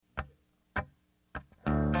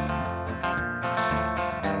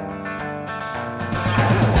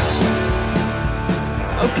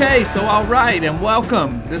Okay, so all right, and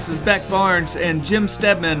welcome. This is Beck Barnes and Jim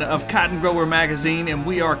Steadman of Cotton Grower Magazine, and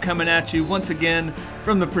we are coming at you once again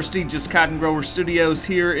from the prestigious Cotton Grower Studios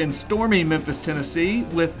here in stormy Memphis, Tennessee,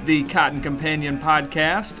 with the Cotton Companion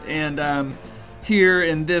podcast. And here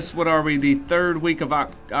in this, the third week of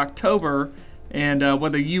October, and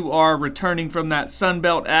whether you are returning from that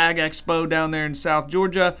Sunbelt Ag Expo down there in South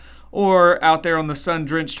Georgia or out there on the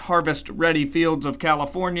sun-drenched harvest-ready fields of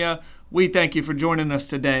California, we thank you for joining us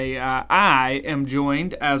today. I am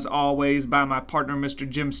joined, as always, by my partner, Mr.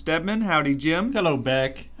 Jim Steadman. Howdy, Jim. Hello,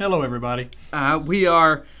 Beck. Hello, everybody. We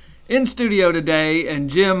are in studio today, and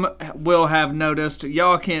Jim will have noticed,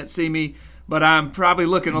 y'all can't see me, but I'm probably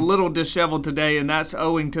looking a little disheveled today, and that's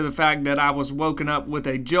owing to the fact that I was woken up with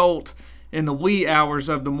a jolt in the wee hours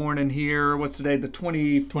of the morning here. What's today? The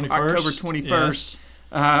 21st? October 21st. Yes.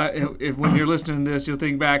 If when you're listening to this, you'll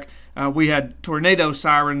think back. We had tornado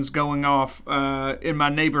sirens going off in my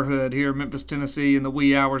neighborhood here in Memphis, Tennessee in the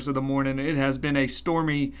wee hours of the morning. It has been a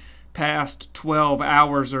stormy past 12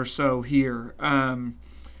 hours or so here.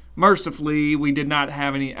 Mercifully, we did not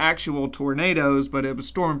have any actual tornadoes, but it was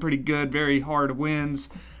storming pretty good, very hard winds.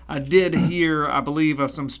 I did hear, I believe,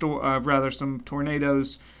 of some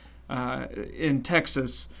tornadoes in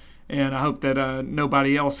Texas. And I hope that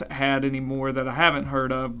nobody else had any more that I haven't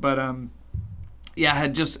heard of. But I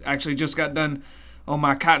had just got done on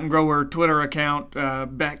my Cotton Grower Twitter account,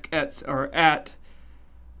 Beck at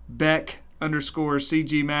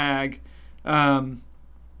Beck_CG Mag.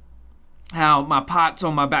 How my pots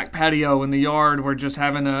on my back patio in the yard were just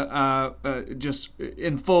having just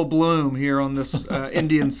in full bloom here on this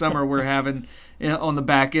Indian summer we're having on the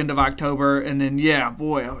back end of October. And then,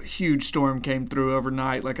 a huge storm came through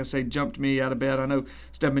overnight. Like I say, jumped me out of bed. I know,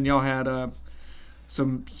 Steadman, y'all had the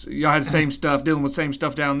same stuff, dealing with same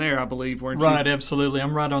stuff down there, I believe, weren't you? Right, absolutely.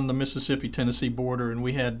 I'm right on the Mississippi-Tennessee border, and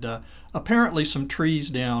we had apparently some trees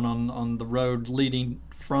down on the road leading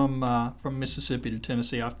from Mississippi to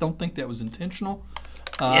Tennessee. I don't think that was intentional.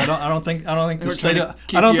 I don't think the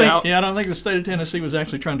state of Tennessee was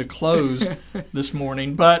actually trying to close this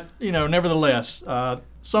morning. But nevertheless,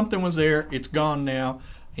 something was there. It's gone now,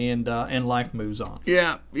 and life moves on.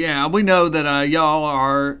 Yeah. We know that y'all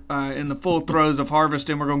are in the full throes of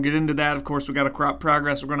harvesting. We're going to get into that. Of course, we got a crop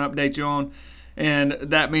progress we're going to update you on. And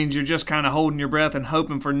that means you're just kind of holding your breath and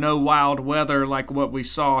hoping for no wild weather like what we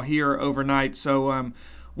saw here overnight. So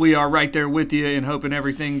we are right there with you and hoping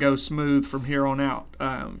everything goes smooth from here on out.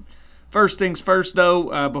 First things first,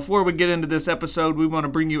 though, before we get into this episode, we want to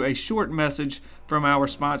bring you a short message from our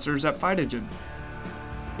sponsors at Phytogen.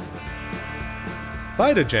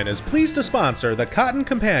 Phytogen is pleased to sponsor the Cotton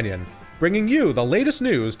Companion, bringing you the latest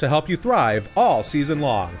news to help you thrive all season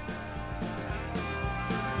long.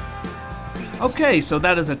 Okay, so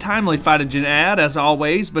that is a timely Phytogen ad, as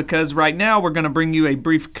always, because right now we're going to bring you a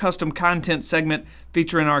brief custom content segment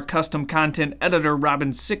featuring our custom content editor,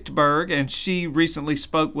 Robin Sichtberg, and she recently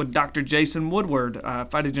spoke with Dr. Jason Woodward,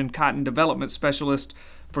 Phytogen Cotton Development Specialist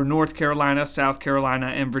for North Carolina, South Carolina,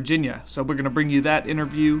 and Virginia. So we're going to bring you that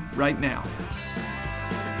interview right now.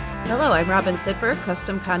 Hello, I'm Robin Sichtberg,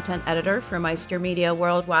 Custom Content Editor for Meister Media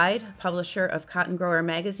Worldwide, publisher of Cotton Grower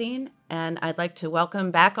Magazine, and I'd like to welcome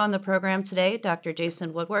back on the program today Dr.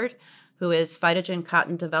 Jason Woodward, who is Phytogen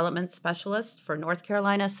Cotton Development Specialist for North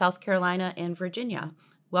Carolina, South Carolina, and Virginia.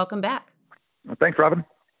 Welcome back. Thanks, Robin.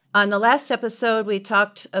 On the last episode, we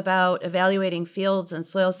talked about evaluating fields and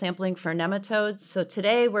soil sampling for nematodes. So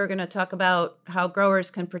today we're going to talk about how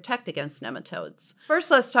growers can protect against nematodes.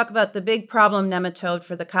 First, let's talk about the big problem nematode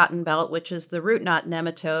for the cotton belt, which is the root knot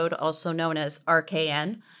nematode, also known as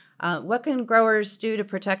RKN. What can growers do to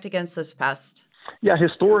protect against this pest? Yeah,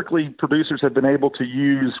 historically, producers have been able to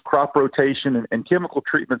use crop rotation and chemical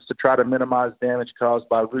treatments to try to minimize damage caused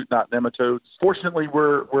by root knot nematodes. Fortunately,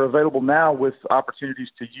 we're available now with opportunities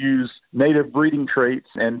to use native breeding traits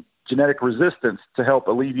and genetic resistance to help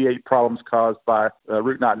alleviate problems caused by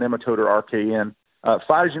root knot nematode or RKN.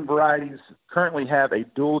 Phytogen varieties currently have a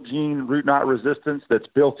dual gene root knot resistance that's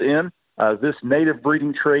built in. This native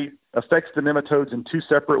breeding trait affects the nematodes in two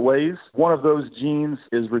separate ways. One of those genes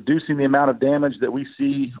is reducing the amount of damage that we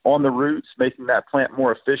see on the roots, making that plant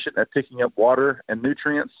more efficient at picking up water and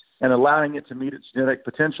nutrients and allowing it to meet its genetic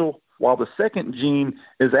potential, while the second gene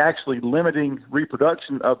is actually limiting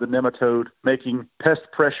reproduction of the nematode, making pest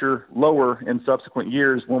pressure lower in subsequent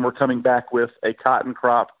years when we're coming back with a cotton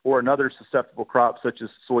crop or another susceptible crop such as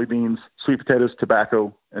soybeans, sweet potatoes,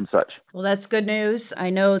 tobacco, and such. Well, that's good news.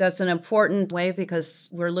 I know that's an important way because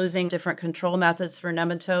we're losing different control methods for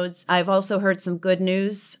nematodes. I've also heard some good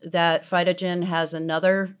news that Phytogen has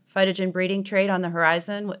another phytogen breeding trait on the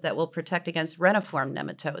horizon that will protect against reniform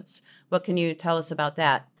nematodes. What can you tell us about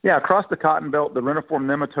that? Yeah, across the cotton belt, the reniform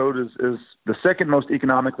nematode is the second most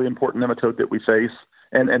economically important nematode that we face.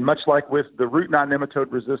 And much like with the root knot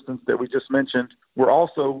nematode resistance that we just mentioned, we're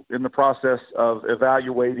also in the process of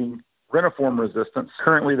evaluating reniform resistance.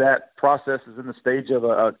 Currently, that process is in the stage of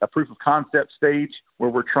a proof of concept stage where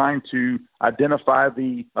we're trying to identify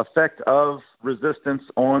the effect of resistance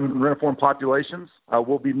on reniform populations.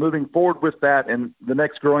 We'll be moving forward with that in the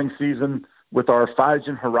next growing season with our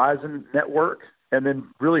Phytogen Horizon network, and then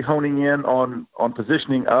really honing in on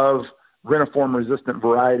positioning of reniform resistant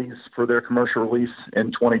varieties for their commercial release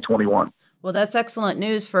in 2021. Well, that's excellent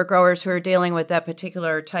news for growers who are dealing with that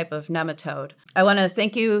particular type of nematode. I want to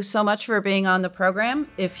thank you so much for being on the program.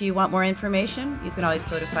 If you want more information, you can always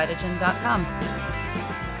go to phytogen.com.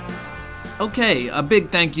 Okay, a big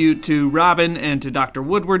thank you to Robin and to Dr.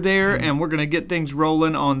 Woodward there, and we're going to get things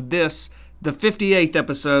rolling on this, the 58th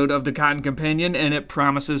episode of the Cotton Companion, and it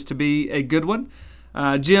promises to be a good one.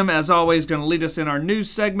 Jim, as always, going to lead us in our news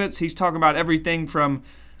segments. He's talking about everything from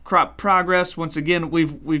crop progress. Once again,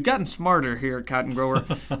 we've gotten smarter here at Cotton Grower.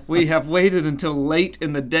 We have waited until late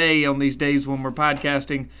in the day on these days when we're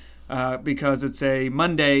podcasting because it's a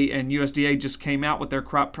Monday and USDA just came out with their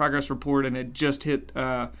crop progress report, and it just hit.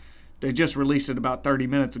 They just released it about 30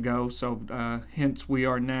 minutes ago, so hence we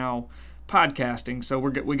are now podcasting. So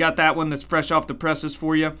we got that one that's fresh off the presses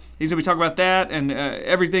for you. He's going to be talking about that and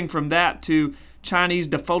everything from that to Chinese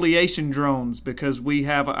defoliation drones, because we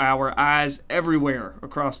have our eyes everywhere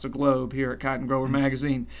across the globe here at Cotton Grower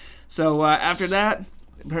Magazine. So after that,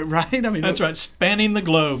 right? I mean, that's right, spanning the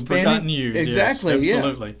globe for cotton use. Exactly, yes,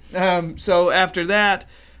 absolutely. Yeah. So after that,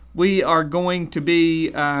 we are going to be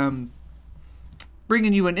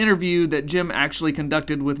bringing you an interview that Jim actually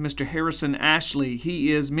conducted with Mr. Harrison Ashley.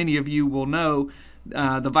 He is, many of you will know,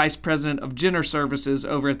 the Vice President of Ginner Services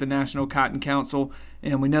over at the National Cotton Council,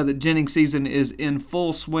 and we know that ginning season is in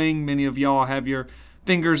full swing. Many of y'all have your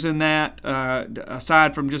fingers in that,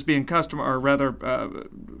 aside from just being clients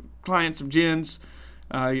of gins.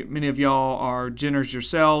 Many of y'all are ginners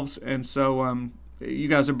yourselves, and so you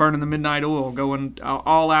guys are burning the midnight oil, going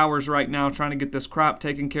all hours right now trying to get this crop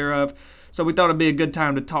taken care of. So we thought it'd be a good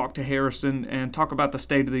time to talk to Harrison and talk about the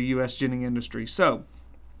state of the U.S. ginning industry. So,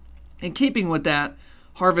 in keeping with that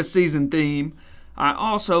harvest season theme, I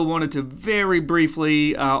also wanted to very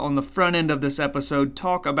briefly, on the front end of this episode,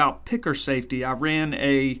 talk about picker safety. I ran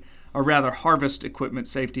or rather harvest equipment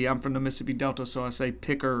safety. I'm from the Mississippi Delta, so I say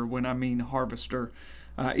picker when I mean harvester.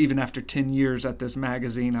 Even after 10 years at this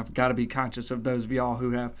magazine, I've got to be conscious of those of y'all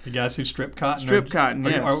who have... The guys who strip cotton.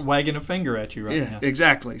 Yes. Are wagging a finger at you right now.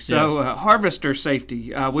 Exactly. So yes. Harvester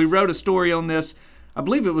safety. We wrote a story on this, I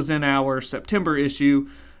believe it was in our September issue,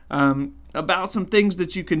 about some things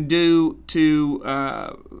that you can do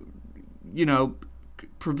to,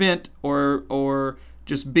 prevent or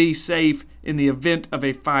just be safe in the event of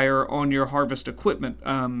a fire on your harvest equipment.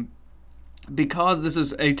 Because this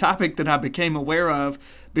is a topic that I became aware of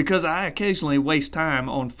because I occasionally waste time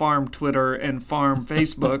on farm Twitter and farm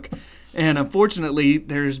Facebook. And unfortunately,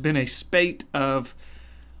 there's been a spate of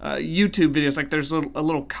YouTube videos. Like there's a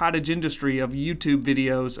little cottage industry of YouTube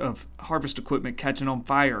videos of harvest equipment catching on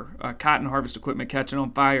fire, cotton harvest equipment catching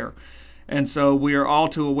on fire. And so we are all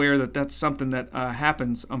too aware that that's something that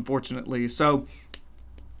happens, unfortunately. So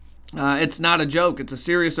it's not a joke. It's a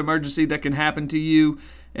serious emergency that can happen to you.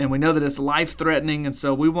 And we know that it's life-threatening, and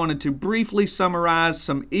so we wanted to briefly summarize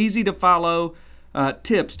some easy-to-follow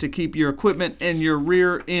tips to keep your equipment and your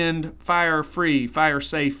rear end fire-free,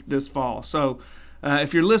 fire-safe this fall. So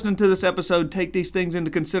if you're listening to this episode, take these things into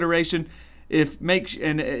consideration. If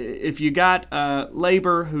you got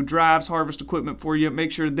labor who drives harvest equipment for you,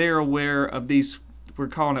 make sure they're aware of these,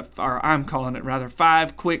 I'm calling it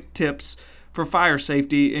 5 quick tips for fire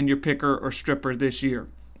safety in your picker or stripper this year.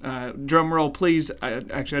 Drum roll, please.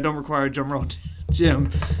 Actually, I don't require a drum roll, Jim.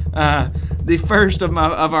 The first of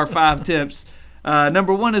our 5 tips.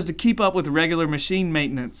 Number 1 is to keep up with regular machine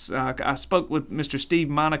maintenance. I spoke with Mr. Steve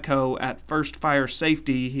Monaco at First Fire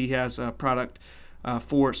Safety. He has a product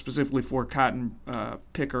specifically for cotton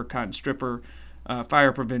picker, cotton stripper,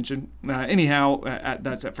 fire prevention.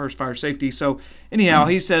 That's at First Fire Safety. So anyhow,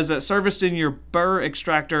 he says that servicing your burr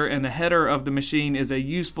extractor and the header of the machine is a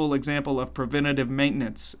useful example of preventative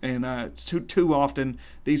maintenance. And too often,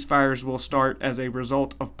 these fires will start as a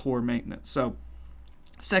result of poor maintenance. So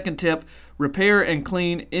second tip, repair and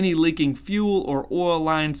clean any leaking fuel or oil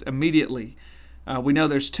lines immediately. We know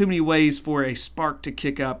there's too many ways for a spark to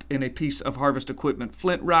kick up in a piece of harvest equipment.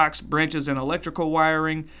 Flint rocks, branches, and electrical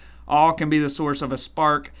wiring. all can be the source of a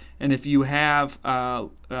spark. And if you have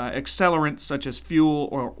accelerants such as fuel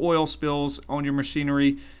or oil spills on your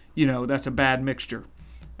machinery, that's a bad mixture.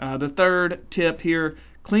 The third tip here,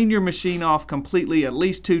 clean your machine off completely at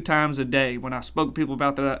least 2 times a day. When I spoke to people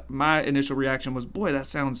about that, my initial reaction was, boy, that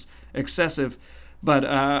sounds excessive. But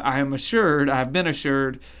I've been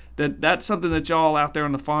assured that that's something that y'all out there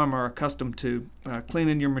on the farm are accustomed to.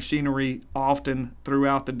 Cleaning your machinery often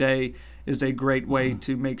throughout the day is a great way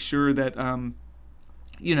to make sure that,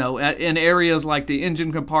 in areas like the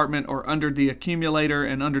engine compartment or under the accumulator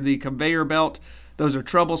and under the conveyor belt, those are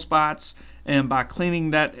trouble spots. And by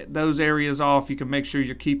cleaning those areas off, you can make sure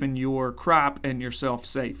you're keeping your crop and yourself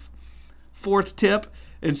safe. Fourth tip,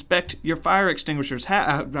 inspect your fire extinguishers.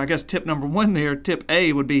 I guess tip number 1 there, tip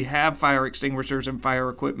A would be have fire extinguishers and fire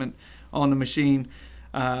equipment on the machine.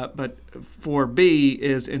 But for B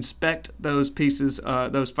is inspect those pieces,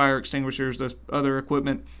 those fire extinguishers, those other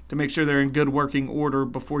equipment to make sure they're in good working order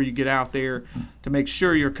before you get out there to make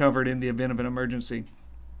sure you're covered in the event of an emergency.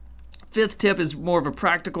 Fifth tip is more of a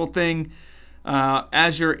practical thing.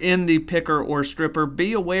 As you're in the picker or stripper,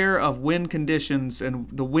 be aware of wind conditions and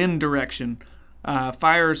the wind direction.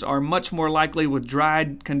 Fires are much more likely with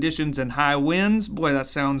dry conditions and high winds. Boy, that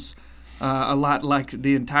sounds a lot like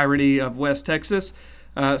the entirety of West Texas.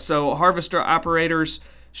 So harvester operators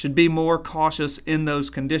should be more cautious in those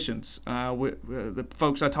conditions. The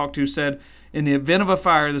folks I talked to said, in the event of a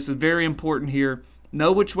fire, this is very important here,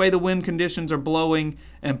 know which way the wind conditions are blowing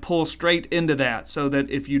and pull straight into that, so that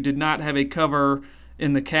if you did not have a cover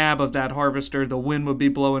in the cab of that harvester, the wind would be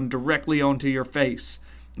blowing directly onto your face.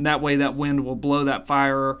 And that way that wind will blow that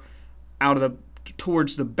fire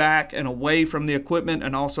towards the back and away from the equipment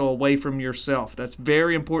and also away from yourself. That's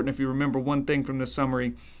very important. If you remember one thing from this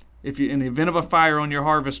summary, if you, in the event of a fire on your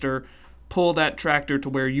harvester, pull that tractor to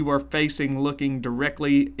where you are facing, looking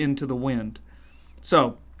directly into the wind.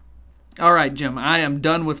 So, all right, Jim, I am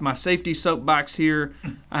done with my safety soapbox here.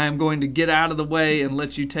 I am going to get out of the way and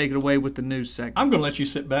let you take it away with the news segment. I'm going to let you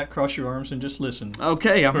sit back, cross your arms, and just listen.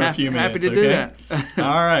 Okay, I'm happy to do that.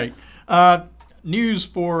 All right. News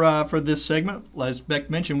for this segment, as Beck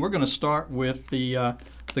mentioned, we're going to start with the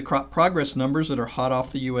crop progress numbers that are hot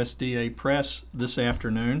off the USDA press this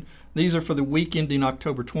afternoon. These are for the week ending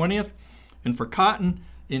October 20th. And for cotton,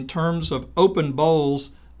 in terms of open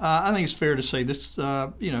bolls, I think it's fair to say this,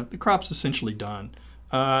 the crop's essentially done.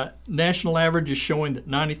 National average is showing that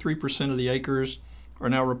 93% of the acres are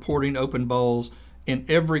now reporting open bolls, and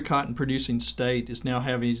every cotton-producing state is now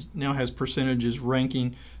has percentages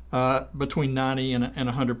ranking between 90 and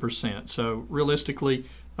 100%. So realistically,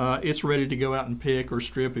 it's ready to go out and pick or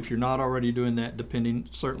strip if you're not already doing that, depending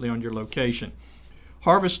certainly on your location.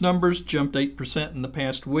 Harvest numbers jumped 8% in the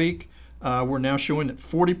past week. We're now showing that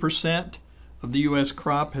 40% of the U.S.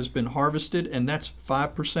 crop has been harvested, and that's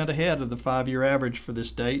 5% ahead of the 5-year average for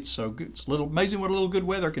this date. So it's amazing what a little good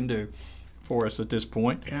weather can do for us at this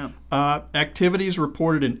point. Yeah. Activities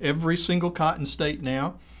reported in every single cotton state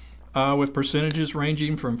now, with percentages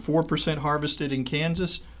ranging from 4% harvested in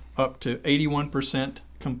Kansas up to 81%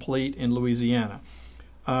 complete in Louisiana.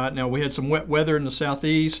 Now, we had some wet weather in the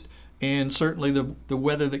southeast, and certainly the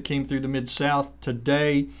weather that came through the mid-south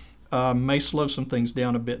today may slow some things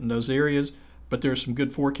down a bit in those areas, but there's some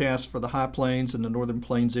good forecasts for the high plains and the northern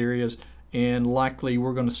plains areas, and likely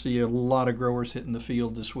we're going to see a lot of growers hitting the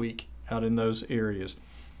field this week out in those areas.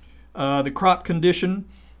 The crop condition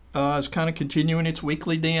is kind of continuing its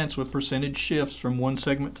weekly dance with percentage shifts from one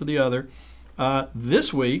segment to the other.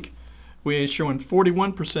 This week, we're showing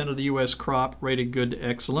 41% of the U.S. crop rated good to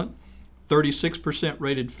excellent, 36%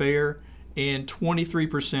 rated fair, and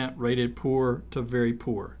 23% rated poor to very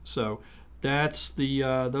poor. So that's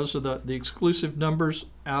those are the exclusive numbers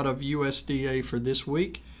out of USDA for this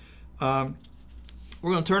week. We're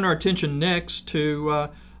going to turn our attention next to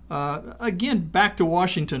again back to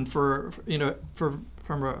Washington from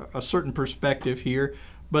a certain perspective here.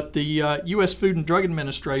 But the U.S. Food and Drug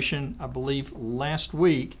Administration, I believe last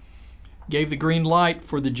week, gave the green light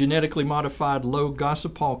for the genetically modified low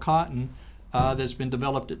gossypol cotton that's been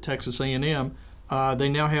developed at Texas A&M. They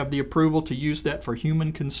now have the approval to use that for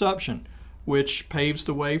human consumption, which paves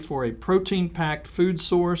the way for a protein-packed food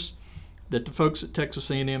source that the folks at Texas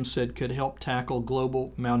A&M said could help tackle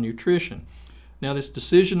global malnutrition. Now, this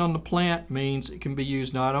decision on the plant means it can be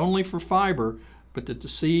used not only for fiber, but that the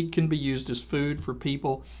seed can be used as food for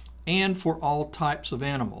people and for all types of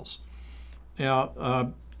animals. Now,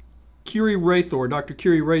 Dr. Curie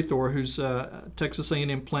Raythor, who's a Texas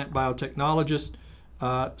A&M plant biotechnologist,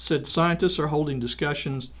 said scientists are holding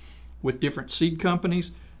discussions with different seed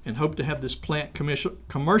companies and hope to have this plant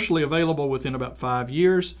commercially available within about 5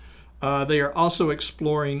 years. They are also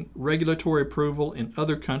exploring regulatory approval in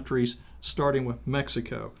other countries, starting with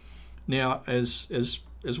Mexico. Now, as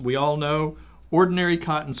we all know, ordinary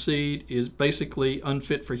cottonseed is basically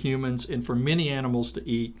unfit for humans and for many animals to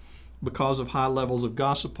eat because of high levels of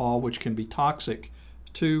gossypol, which can be toxic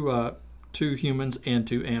to humans and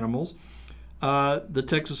to animals. The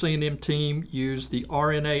Texas A&M team used the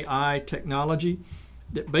RNAi technology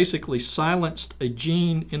that basically silenced a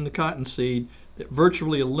gene in the cottonseed that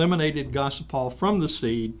virtually eliminated gossypol from the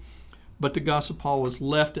seed, but the gossypol was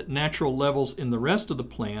left at natural levels in the rest of the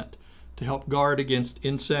plant to help guard against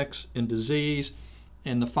insects and disease,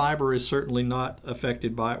 and the fiber is certainly not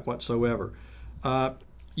affected by it whatsoever.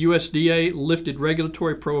 USDA lifted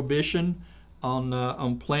regulatory prohibition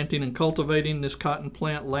on planting and cultivating this cotton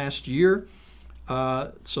plant last year.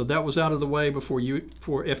 So that was out of the way before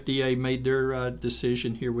FDA made their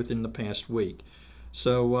decision here within the past week.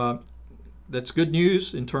 So that's good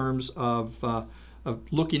news in terms of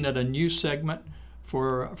looking at a new segment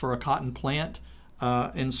for a cotton plant,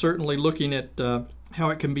 and certainly looking at how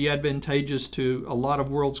it can be advantageous to a lot of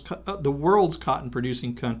the world's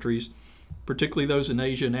cotton-producing countries, particularly those in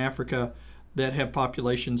Asia and Africa that have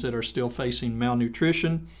populations that are still facing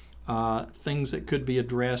malnutrition, things that could be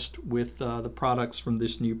addressed with the products from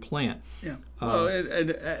this new plant. Yeah, well,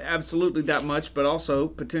 absolutely that much, but also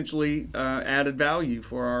potentially added value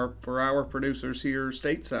for our producers here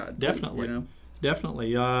stateside. Definitely, too,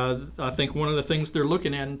 definitely. I think one of the things they're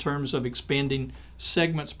looking at in terms of expanding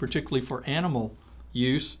segments, particularly for animal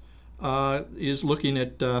use, is looking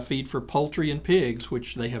at feed for poultry and pigs,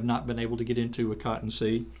 which they have not been able to get into with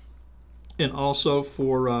cottonseed, and also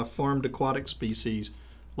for farmed aquatic species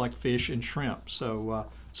like fish and shrimp. So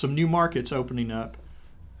some new markets opening up,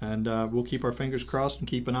 and we'll keep our fingers crossed and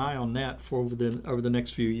keep an eye on that for over the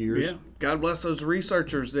next few years. Yeah, God bless those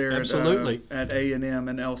researchers there. Absolutely. At A&M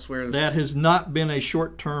and elsewhere. That has not been a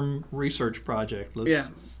short-term research project.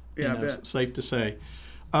 It's safe to say.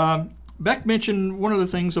 Beck mentioned one of the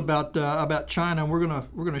things about China, and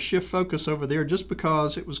we're gonna shift focus over there just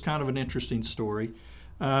because it was kind of an interesting story.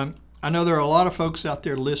 I know there are a lot of folks out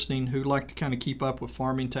there listening who like to kind of keep up with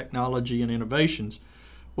farming technology and innovations.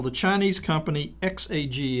 Well, the Chinese company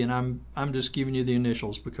XAG, and I'm just giving you the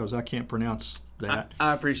initials because I can't pronounce that.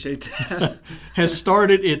 I appreciate that. Has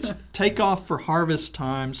started its takeoff for harvest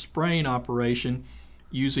time spraying operation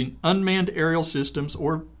using unmanned aerial systems,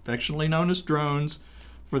 or affectionately known as drones,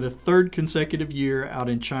 for the third consecutive year out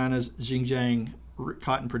in China's Xinjiang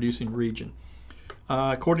cotton-producing region.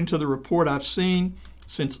 According to the report I've seen,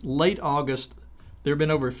 since late August, there have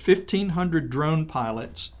been over 1,500 drone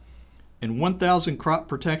pilots and 1,000 crop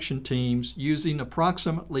protection teams using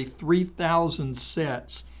approximately 3,000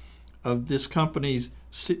 sets of this company's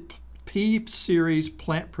P-Series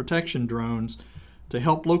plant protection drones to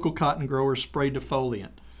help local cotton growers spray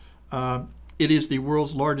defoliant. It is the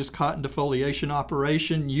world's largest cotton defoliation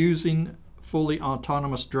operation using fully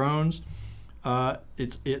autonomous drones.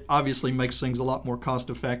 It obviously makes things a lot more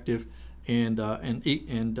cost-effective and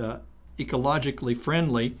ecologically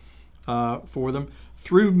friendly for them.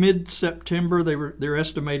 Through mid-September, they're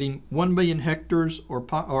estimating 1 million hectares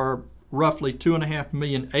or roughly 2.5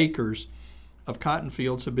 million acres of cotton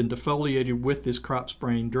fields have been defoliated with this crop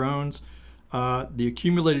spraying drones. The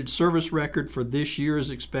accumulated service record for this year is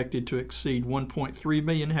expected to exceed 1.3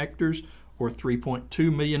 million hectares or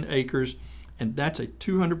 3.2 million acres, and that's a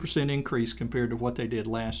 200% increase compared to what they did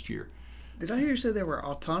last year. Did I hear you say they were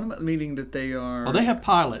autonomous, meaning that they are? Oh, they have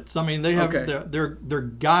pilots. I mean, they have Okay. they're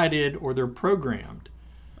guided or they're programmed.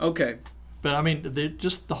 Okay. But I mean,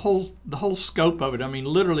 just the whole scope of it. I mean,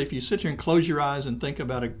 literally, if you sit here and close your eyes and think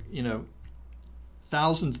about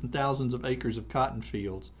thousands and thousands of acres of cotton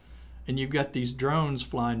fields, and you've got these drones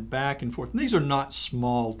flying back and forth. And these are not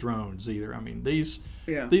small drones either. I mean, these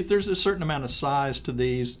there's a certain amount of size to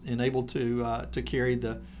these and able to carry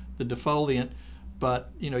the defoliant. But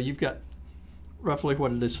you've got roughly, what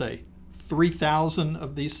did they say, 3,000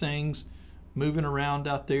 of these things moving around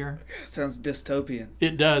out there. Sounds dystopian.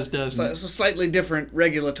 It does, doesn't it? It's a slightly different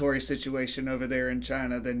regulatory situation over there in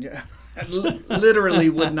China than literally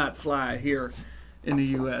would not fly here in the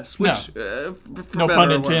U.S. Which, no, for no better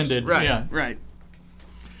pun or worse. intended. Right, Yeah. right.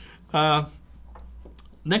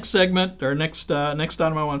 Next segment, or next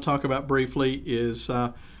item I want to talk about briefly is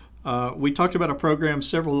we talked about a program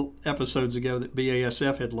several episodes ago that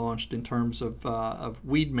BASF had launched in terms of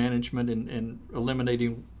weed management and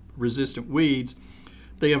eliminating resistant weeds.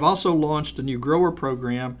 They have also launched a new grower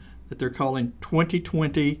program that they're calling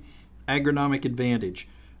 2020 Agronomic Advantage.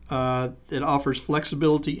 It offers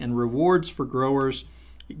flexibility and rewards for growers.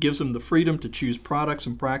 It gives them the freedom to choose products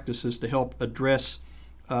and practices to help address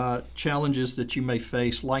challenges that you may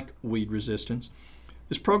face, like weed resistance.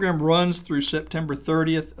 This program runs through September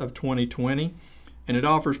 30th of 2020, and it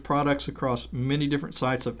offers products across many different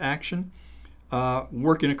sites of action,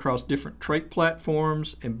 working across different trait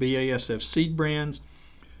platforms and BASF seed brands.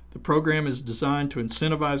 The program is designed to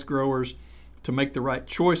incentivize growers to make the right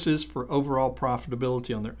choices for overall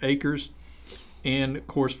profitability on their acres. And, of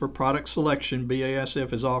course, for product selection,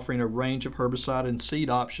 BASF is offering a range of herbicide and seed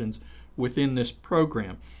options within this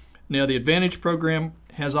program. Now, the Advantage program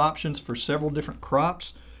has options for several different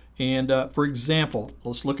crops. And, for example,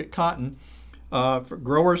 let's look at cotton. For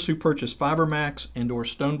growers who purchase FiberMax and or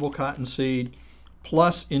Stoneville cottonseed,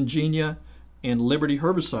 plus Ingenia and Liberty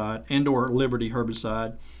herbicide and or Liberty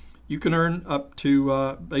herbicide, you can earn up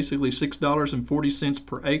to basically $6.40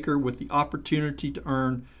 per acre, with the opportunity to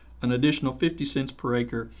earn an additional 50 cents per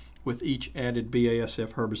acre with each added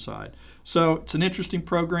BASF herbicide. So it's an interesting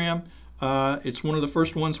program. It's one of the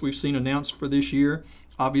first ones we've seen announced for this year.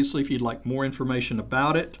 Obviously, if you'd like more information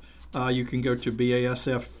about it, you can go to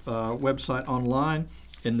BASF website online,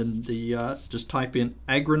 and then just type in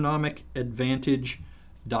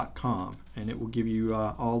agronomicadvantage.com, and it will give you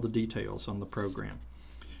all the details on the program.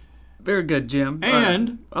 Very good, Jim.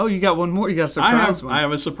 And you got one more. You got a surprise one. I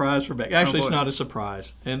have a surprise for Beck. Actually, it's not a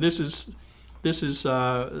surprise, and this is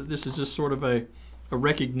just sort of a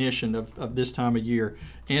recognition of this time of year.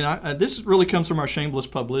 And this really comes from our shameless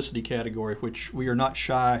publicity category, which we are not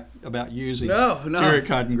shy about using here at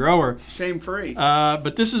Cotton Grower. Shame-free.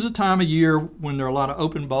 But this is a time of year when there are a lot of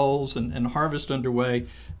open bowls and harvest underway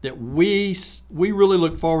that we really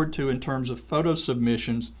look forward to in terms of photo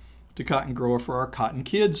submissions to Cotton Grower for our Cotton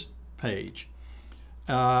Kids page.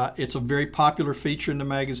 It's a very popular feature in the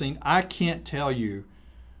magazine. I can't tell you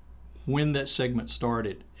when that segment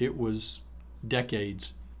started. It was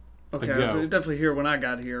decades ago. I was definitely here when I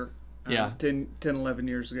got here. 10, 11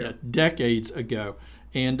 years ago. Yeah, decades ago.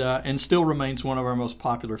 And still remains one of our most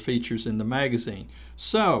popular features in the magazine.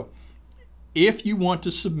 So, if you want to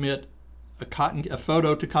submit a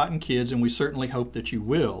photo to Cotton Kids, and we certainly hope that you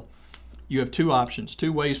will, you have two options,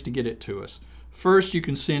 two ways to get it to us. First, you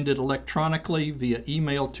can send it electronically via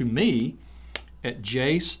email to me at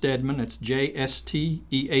jsteadman, that's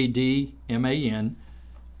JSTEADMAN,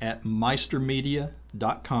 at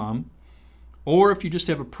meistermedia.com. Or if you just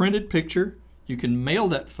have a printed picture, you can mail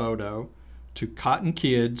that photo to Cotton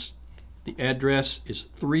Kids. The address is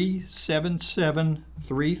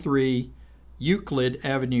 37733 Euclid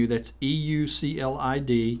Avenue, that's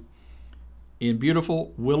EUCLID, in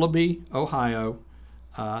beautiful Willoughby, Ohio,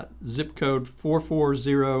 zip code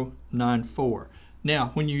 44094.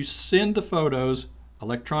 Now, when you send the photos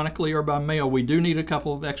electronically or by mail, we do need a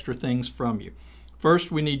couple of extra things from you.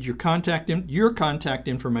 First, we need your contact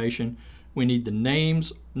information. We need the name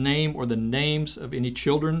or the names of any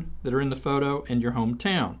children that are in the photo and your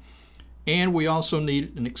hometown. And we also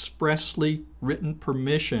need an expressly written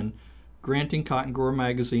permission granting Cotton Grower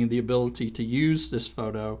Magazine the ability to use this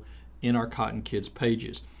photo in our Cotton Kids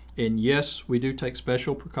pages. And yes, we do take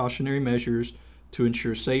special precautionary measures to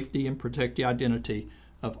ensure safety and protect the identity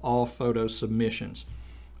of all photo submissions.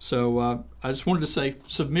 So I just wanted to say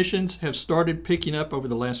submissions have started picking up over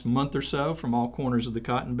the last month or so from all corners of the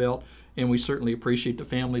Cotton Belt, and we certainly appreciate the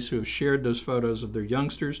families who have shared those photos of their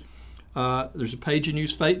youngsters. There's a page of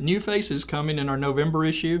new faces coming in our November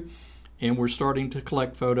issue, and we're starting to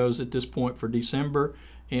collect photos at this point for December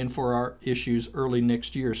and for our issues early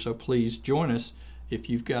next year. So please join us if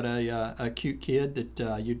you've got a cute kid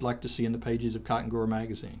that you'd like to see in the pages of Cotton Grower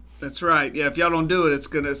Magazine. That's right. Yeah, if y'all don't do it, it's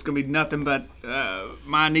gonna be nothing but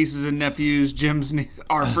my nieces and nephews,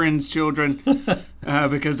 our friends' children,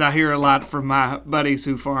 because I hear a lot from my buddies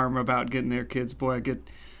who farm about getting their kids. Boy,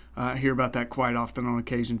 I hear about that quite often on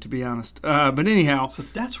occasion, to be honest. But anyhow, so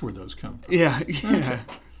that's where those come from. Yeah. Okay.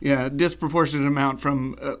 Yeah, disproportionate amount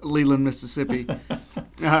from Leland, Mississippi.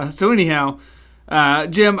 So anyhow,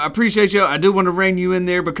 Jim, I appreciate you. I do want to rein you in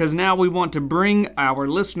there because now we want to bring our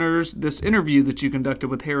listeners this interview that you conducted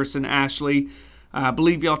with Harrison Ashley. I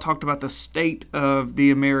believe y'all talked about the state of the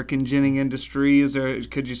American ginning industry.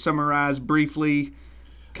 Could you summarize briefly?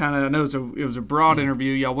 Kind of, I know it was a broad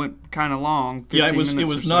interview. Y'all went kind of long. Yeah, it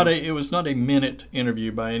was not a minute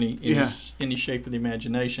interview by any shape of the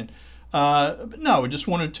imagination. No, I just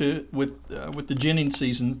wanted to with the ginning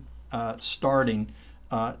season starting.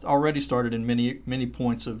 It's already started in many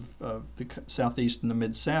points of the Southeast and the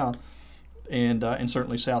Mid-South, and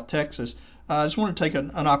certainly South Texas. I just want to take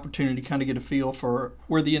an opportunity to kind of get a feel for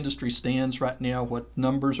where the industry stands right now, what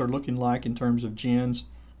numbers are looking like in terms of gins,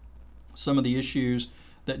 some of the issues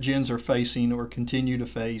that gins are facing or continue to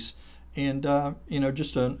face, and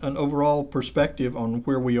just an overall perspective on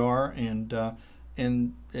where we are and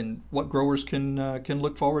what growers can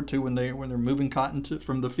look forward to when they're moving cotton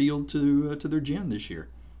from the field to their gin this year.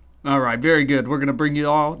 All right, very good. We're going to bring you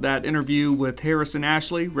all that interview with Harris and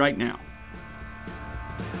Ashley right now.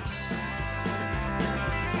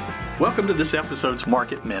 Welcome to this episode's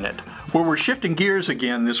Market Minute, where we're shifting gears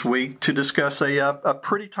again this week to discuss a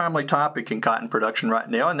pretty timely topic in cotton production right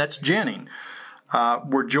now, and that's ginning.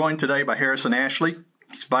 We're joined today by Harris and Ashley.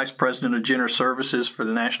 He's Vice President of Ginner Services for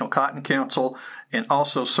the National Cotton Council and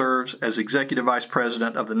also serves as Executive Vice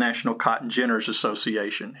President of the National Cotton Ginners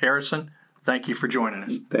Association. Harrison, thank you for joining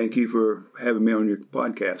us. Thank you for having me on your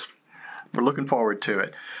podcast. We're looking forward to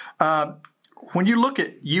it. When you look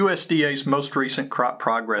at USDA's most recent crop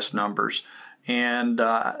progress numbers, and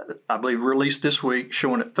I believe released this week,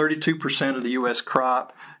 showing that 32% of the U.S.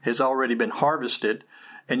 crop has already been harvested,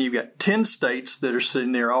 and you've got 10 states that are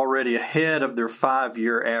sitting there already ahead of their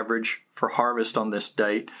 5-year average for harvest on this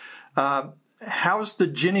date. How's the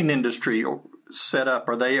ginning industry set up?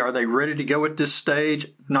 Are they ready to go at this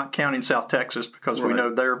stage? Not counting South Texas, because we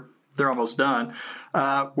know they're almost done.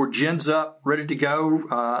 Were gins up, ready to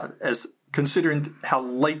go, as considering how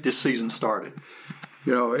late this season started?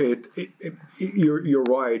 You're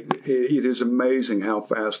right. It is amazing how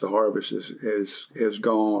fast the harvest has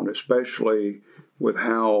gone, especially with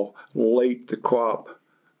how late the crop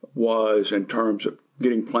was in terms of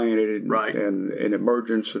getting planted and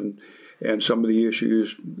emergence and some of the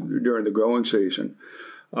issues during the growing season.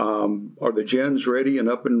 Are the gins ready and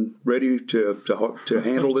up and ready to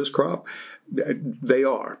handle this crop? They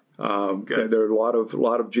are. There are a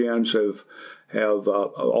lot of gins have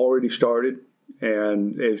already started.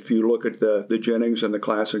 And if you look at the Jennings and the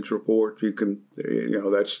Classics report, you can,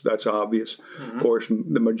 that's obvious. Mm-hmm. Of course,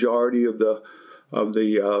 the majority of the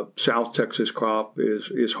South Texas crop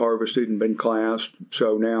is harvested and been classed.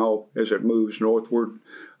 So now, as it moves northward,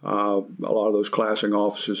 a lot of those classing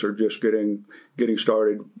offices are just getting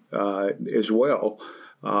started as well,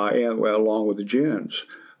 along with the gins.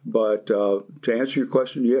 But to answer your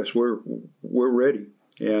question, yes, we're ready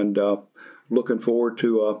and looking forward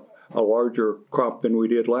to a larger crop than we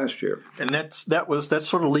did last year. And that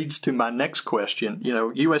sort of leads to my next question.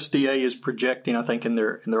 USDA is projecting, I think in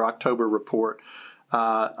their October report,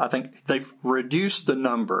 I think they've reduced the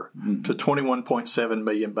number to 21.7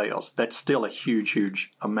 million bales. That's still a huge,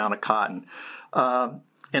 huge amount of cotton.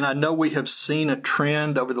 And I know we have seen a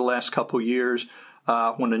trend over the last couple of years.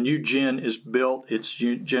 When a new gin is built, it's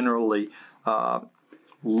generally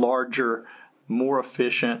larger, more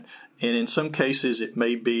efficient, and in some cases it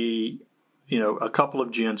may be, a couple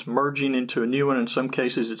of gins merging into a new one. In some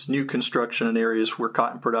cases, it's new construction in areas where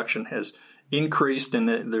cotton production has increased, and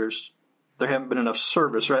there haven't been enough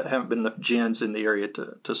service, or haven't been enough gins in the area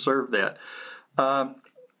to serve that.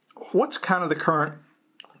 What's kind of the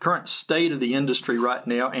current state of the industry right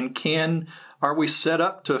now, and are we set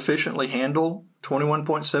up to efficiently handle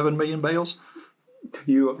 21.7 million bales?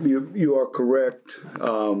 You are correct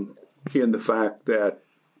in the fact that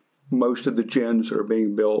most of the gins that are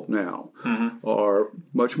being built now are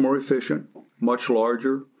much more efficient, much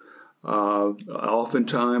larger.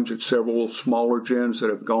 Oftentimes, it's several smaller gins that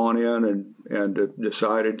have gone in and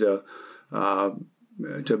decided to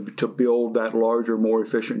build that larger, more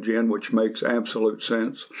efficient gin, which makes absolute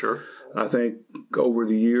sense. Sure. I think over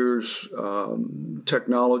the years,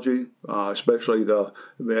 technology, especially the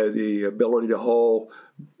ability to haul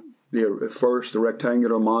first the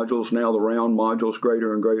rectangular modules, now the round modules,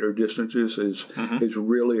 greater and greater distances, has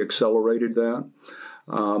really accelerated that.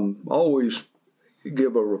 Always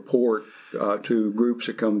give a report to groups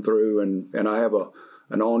that come through, and I have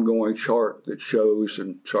an ongoing chart that shows,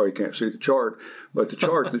 and sorry you can't see the chart, but the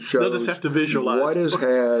chart that shows They'll just have to visualize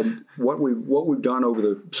what we've done over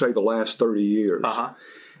the last 30 years.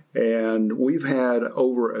 And we've had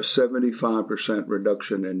over a 75%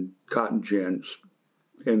 reduction in cotton gins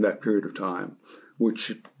in that period of time,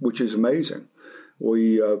 which is amazing.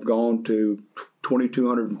 We have gone to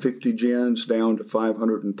 2,250 gins down to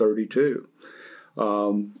 532.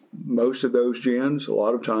 Most of those gins, a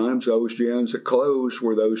lot of times, those gins that closed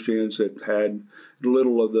were those gins that had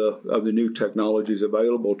little of the new technologies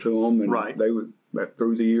available to them, and they would,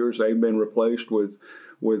 through the years they've been replaced with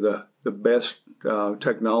the best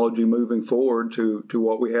technology moving forward to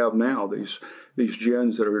what we have now. These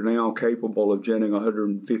gins that are now capable of ginning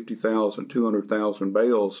 150,000, 200,000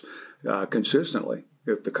 bales consistently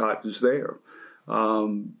if the cotton's there.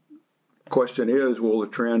 Question is, will the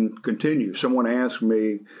trend continue? Someone asked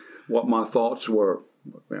me what my thoughts were.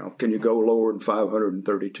 Can you go lower than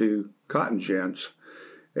 532 cotton gins?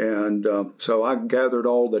 And so I gathered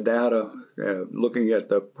all the data, looking at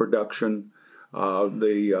the production,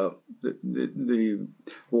 the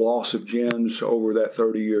loss of gens over that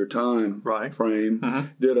 30-year time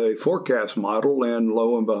frame, did a forecast model, and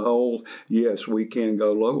lo and behold, yes, we can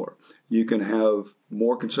go lower. You can have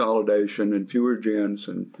more consolidation and fewer gens,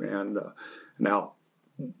 and now,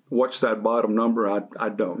 what's that bottom number? I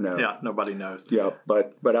don't know. Yeah, nobody knows. Yeah,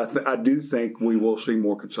 but I do think we will see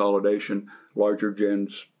more consolidation, larger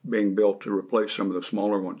gens being built to replace some of the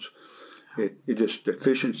smaller ones. It just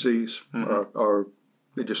efficiencies are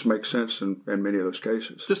it just makes sense in many of those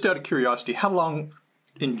cases. Just out of curiosity, how long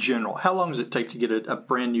does it take to get a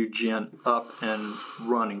brand new gen up and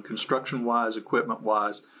running, construction wise, equipment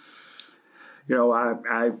wise? You know,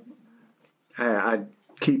 I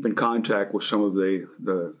keep in contact with some of the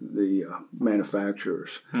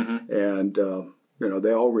manufacturers, and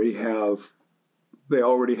they already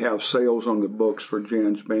have sales on the books for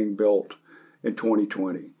gens being built in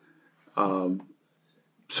 2020.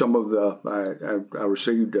 Some of I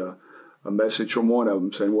received a message from one of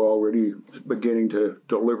them saying we're already beginning to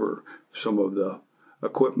deliver some of the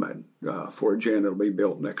equipment for a gen that'll be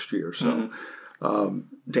built next year. So,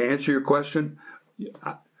 to answer your question,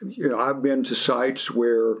 I've been to sites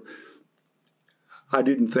where I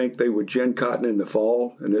didn't think they would gen cotton in the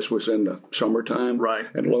fall, and this was in the summertime. Right.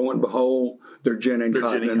 And lo and behold, they're ginning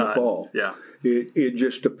cotton in the fall. Yeah. It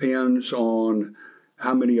just depends on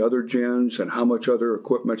how many other gens and how much other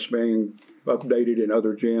equipment's being updated in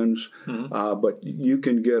other gens. But you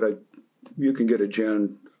can get a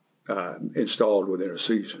gen installed within a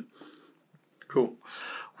season. Cool.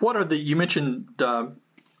 What are you mentioned?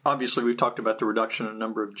 Obviously, we've talked about the reduction in the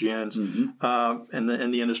number of gens, and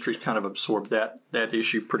the industry's kind of absorbed that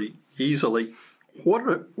issue pretty easily. What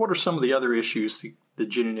are some of the other issues the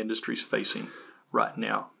ginning industry is facing right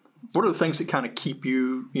now? What are the things that kind of keep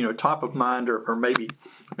you, top of mind, or maybe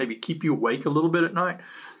keep you awake a little bit at night?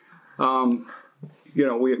 We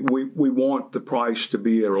want the price to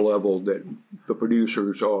be at a level that the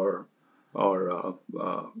producers are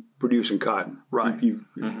producing cotton. Right.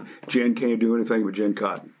 Gin can't do anything but gin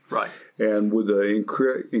cotton. Right. And with the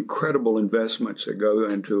incredible investments that go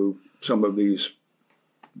into some of these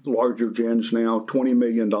larger gens now, $20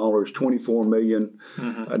 million, $24 million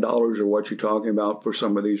dollars are what you're talking about for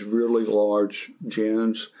some of these really large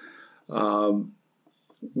gens.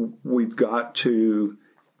 We've got to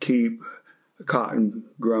keep cotton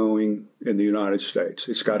growing in the United States.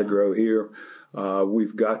 It's got to grow here.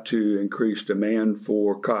 We've got to increase demand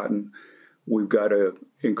for cotton. We've got to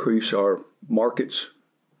increase our markets,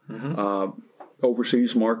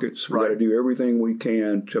 overseas markets. We've got to do everything we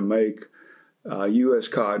can to make U.S.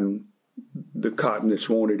 cotton the cotton that's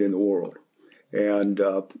wanted in the world. And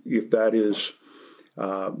if that is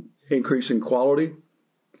increasing quality,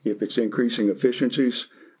 if it's increasing efficiencies,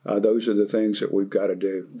 those are the things that we've got to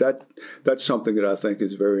do. That's something that I think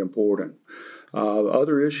is very important.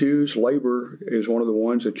 Other issues, labor is one of the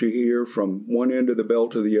ones that you hear from one end of the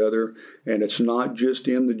belt to the other, and it's not just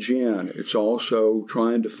in the gin. It's also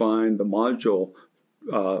trying to find the module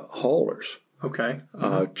haulers. Okay.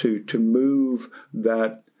 To move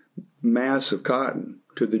that mass of cotton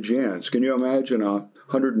to the gins. Can you imagine a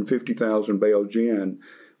 150,000 bale gin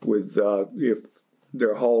with if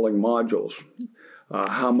they're hauling modules?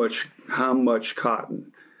 How much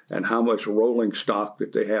cotton and how much rolling stock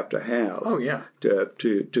that they have to have. Oh yeah.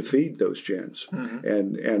 To feed those gins,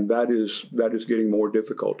 and that is getting more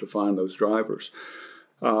difficult to find those drivers.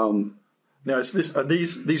 Now,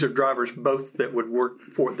 these are drivers both that would work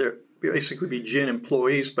for their basically be gin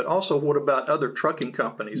employees, but also what about other trucking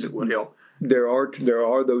companies that would help? There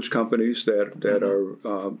are those companies that are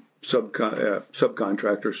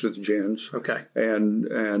subcontractors to the gins. Okay.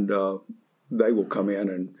 And they will come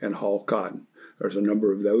in and haul cotton. There's a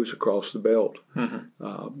number of those across the belt,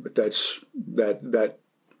 but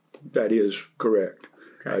that is correct.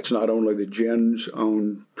 Okay. It's not only the gins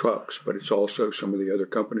own trucks, but it's also some of the other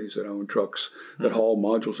companies that own trucks that haul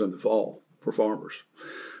modules in the fall for farmers.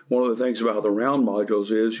 One of the things about the round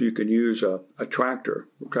modules is you can use a tractor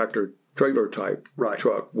trailer type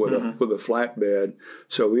truck with a flatbed,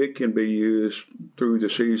 so it can be used through the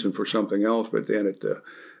season for something else. But then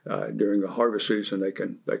during the harvest season, they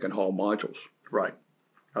can haul modules. Right.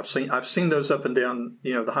 I've seen those up and down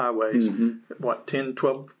the highways. What 10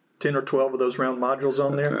 or 12 of those round modules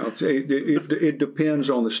on there? Well, it depends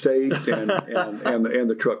on the state and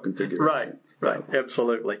the truck configuration. Right.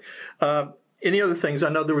 Absolutely. Any other things? I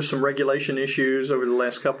know there were some regulation issues over the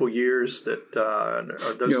last couple of years. That are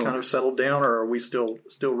those kind of settled down, or are we still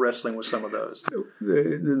wrestling with some of those?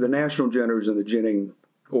 The national ginners and the ginning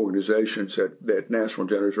organizations that National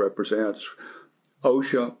Generators represents,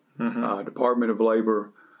 OSHA, Department of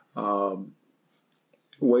Labor,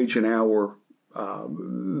 wage and hour,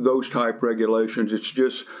 those type regulations. It's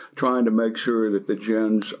just trying to make sure that the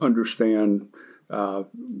gens understand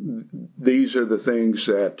these are the things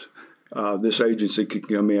that this agency can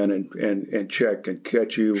come in and check and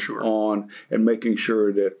catch you on, and making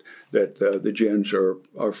sure that the gens are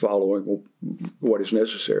following what is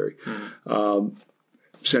necessary.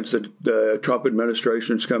 Since the Trump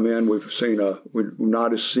administration's come in, we've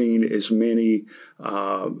not seen as many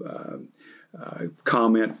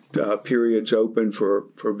comment periods open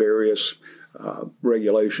for various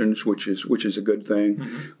regulations, which is a good thing.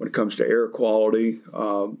 When it comes to air quality,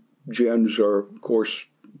 gens are, of course,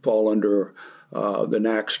 fall under the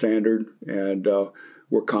NAC standard, and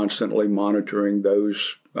we're constantly monitoring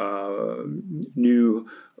those new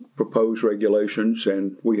proposed regulations,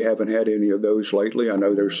 and we haven't had any of those lately. I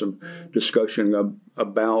know there's some discussion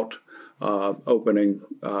about opening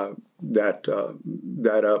that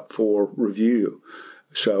up for review.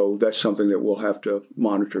 So that's something that we'll have to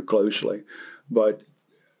monitor closely. But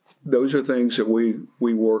those are things that we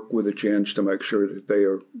work with the gens to make sure that they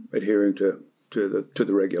are adhering to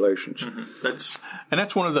the regulations. That's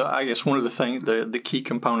one of the key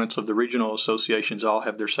components of the regional associations. All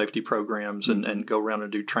have their safety programs and go around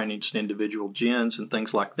and do trainings to individual gens and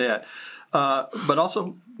things like that. But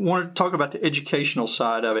also wanted to talk about the educational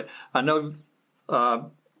side of it. I know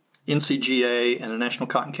NCGA and the National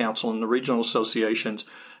Cotton Council and the regional associations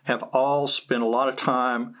have all spent a lot of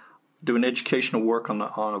time doing educational work on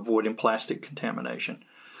avoiding plastic contamination,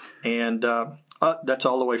 and that's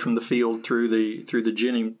all the way from the field through the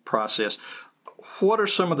ginning process. What are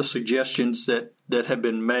some of the suggestions that have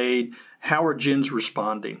been made? How are gens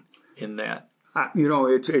responding in that?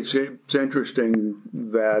 It's interesting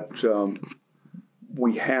that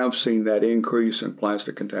we have seen that increase in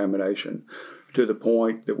plastic contamination to the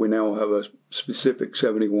point that we now have a specific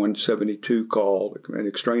 7172 call, an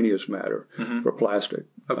extraneous matter for plastic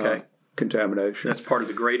contamination. That's part of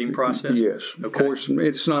the grading process? Yes. Okay. Of course,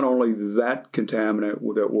 it's not only that contaminant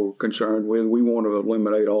that we're concerned with. We want to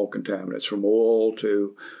eliminate all contaminants, from oil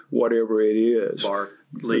to whatever it is. Bark,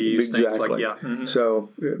 leaves, things like that.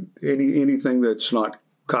 So anything that's not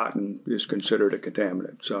cotton is considered a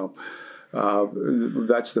contaminant. So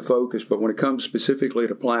that's the focus. But when it comes specifically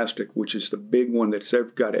to plastic, which is the big one that's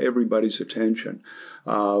got everybody's attention,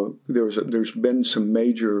 there's been some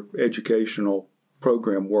major educational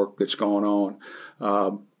program work that's gone on.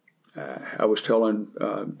 I was telling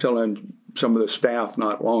some of the staff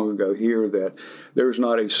not long ago here that there's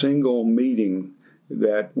not a single meeting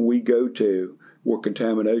that we go to where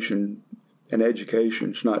contamination and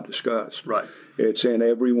education is not discussed. Right. It's in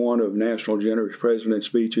every one of National Generators President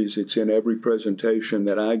speeches. It's in every presentation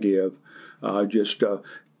that I give. Just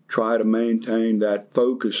try to maintain that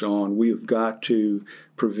focus on we've got to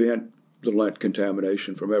prevent the lint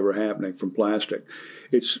contamination from ever happening from plastic.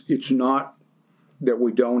 It's not that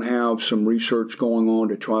we don't have some research going on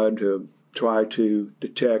to try to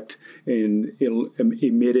detect and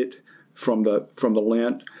emit it from the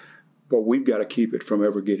lint, but we've got to keep it from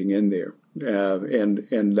ever getting in there.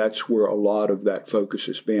 And that's where a lot of that focus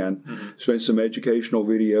has been. There's been some educational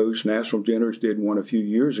videos. National Generators did one a few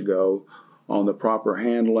years ago on the proper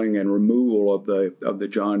handling and removal of the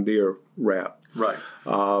John Deere wrap. Right.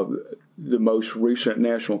 The most recent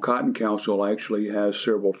National Cotton Council actually has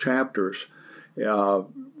several chapters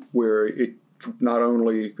where it not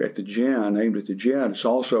only aimed at the gen, it's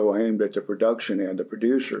also aimed at the production and the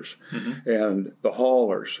producers and the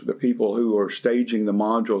haulers, the people who are staging the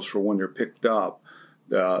modules for when they're picked up,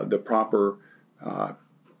 the proper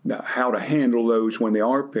how to handle those when they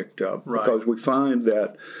are picked up. Right. Because we find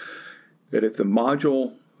that if the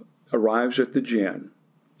module arrives at the gen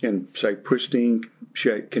in, say, pristine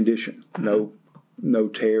condition, no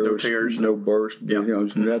tears, no burst,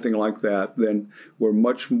 nothing like that, then we're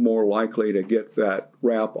much more likely to get that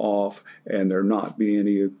wrap off and there not be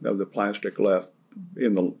any of the plastic left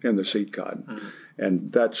in the seed cotton.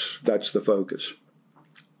 And that's the focus.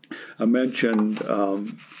 I mentioned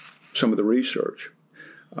some of the research.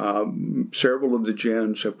 Several of the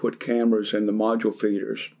gens have put cameras in the module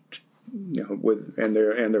feeders, and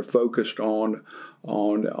they're focused on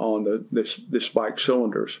the spike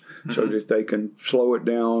cylinders so that they can slow it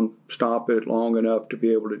down, stop it long enough to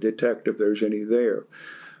be able to detect if there's any there.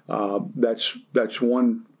 That's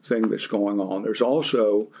one thing that's going on. There's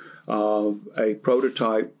also a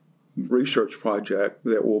prototype research project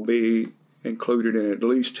that will be included in at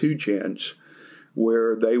least 2 gens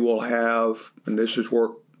where they will have, and this is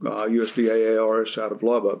work USDA ARS out of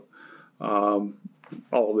Lubbock,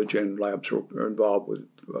 all the gen labs are involved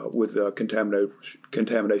with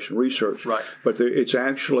contamination research. Right. But it's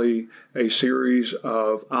actually a series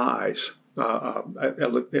of eyes,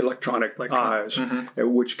 electronic eyes,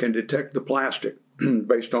 which can detect the plastic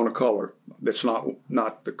based on a color that's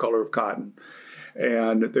not the color of cotton.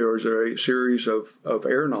 And there's a series of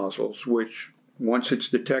air nozzles which, once it's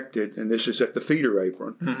detected, and this is at the feeder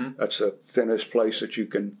apron, that's the thinnest place that you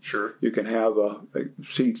can have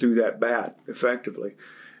see through that bat effectively.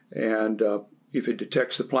 And if it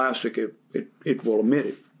detects the plastic, it will emit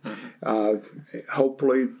it.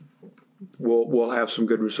 Hopefully, we'll have some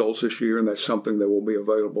good results this year, and that's something that will be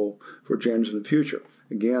available for gens in the future.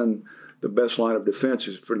 Again, the best line of defense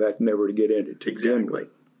is for that never to get into to begin with.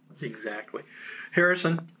 Exactly.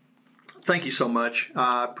 Harrison, thank you so much.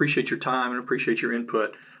 I appreciate your time and appreciate your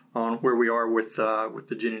input on where we are with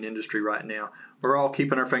the ginning industry right now. We're all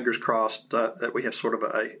keeping our fingers crossed that we have sort of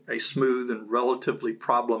a smooth and relatively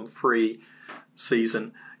problem-free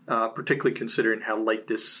season, particularly considering how late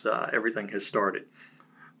this everything has started.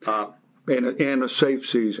 And a safe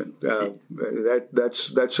season.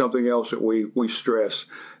 That's something else that we stress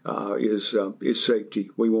is safety.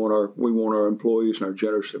 We want our employees and our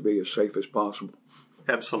generators to be as safe as possible.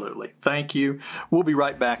 Absolutely. Thank you. We'll be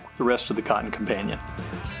right back with the rest of the Cotton Companion.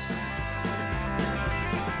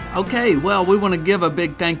 Okay, well, we want to give a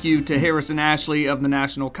big thank you to Harrison Ashley of the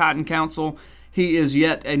National Cotton Council. He is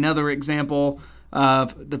yet another example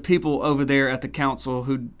of the people over there at the council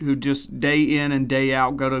who just day in and day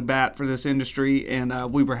out go to bat for this industry, and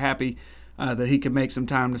we were happy that he could make some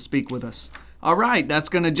time to speak with us. All right, that's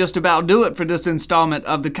going to just about do it for this installment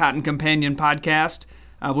of the Cotton Companion podcast.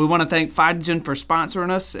 We want to thank Phytogen for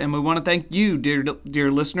sponsoring us, and we want to thank you,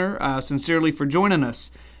 dear listener, sincerely for joining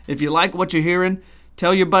us. If you like what you're hearing,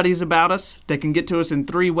 tell your buddies about us. They can get to us in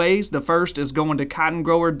 3 ways. The first is going to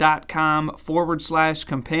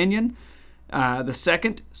cottongrower.com/companion. The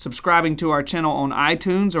second, subscribing to our channel on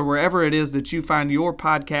iTunes or wherever it is that you find your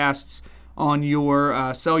podcasts on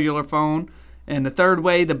your cellular phone. And the third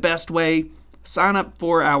way, the best way, sign up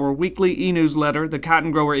for our weekly e-newsletter, the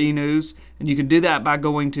Cotton Grower e-news, and you can do that by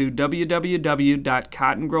going to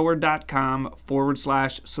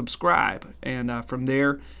www.cottongrower.com/subscribe. And from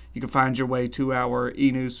there, you can find your way to our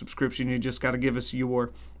e-news subscription. You just got to give us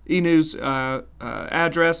your e-news email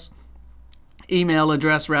address,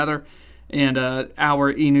 and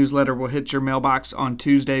our e-newsletter will hit your mailbox on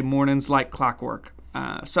Tuesday mornings like clockwork.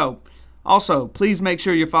 Also, please make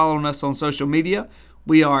sure you're following us on social media.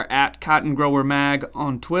 We are at Cotton Grower Mag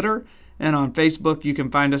on Twitter, and on Facebook you can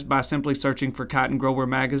find us by simply searching for Cotton Grower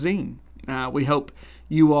Magazine. We hope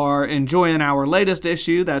you are enjoying our latest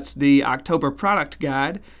issue. That's the October product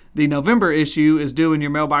guide. The November issue is due in your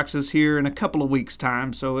mailboxes here in a couple of weeks'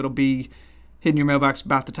 time, so it'll be hitting your mailbox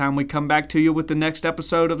about the time we come back to you with the next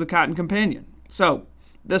episode of the Cotton Companion. So,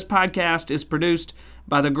 this podcast is produced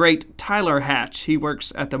by the great Tyler Hatch. He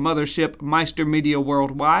works at the mothership Meister Media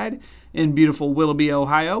Worldwide in beautiful Willoughby,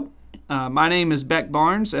 Ohio. My name is Beck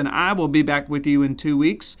Barnes, and I will be back with you in 2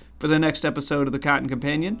 weeks for the next episode of the Cotton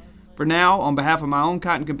Companion. For now, on behalf of my own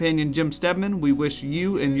Cotton Companion, Jim Steadman, we wish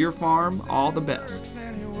you and your farm all the best.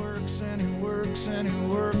 And he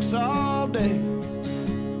works all day.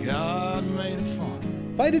 God made it fun.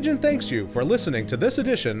 Phytogen thanks you for listening to this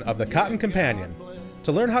edition of the Cotton Companion.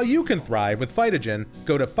 To learn how you can thrive with Phytogen,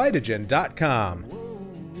 go to phytogen.com.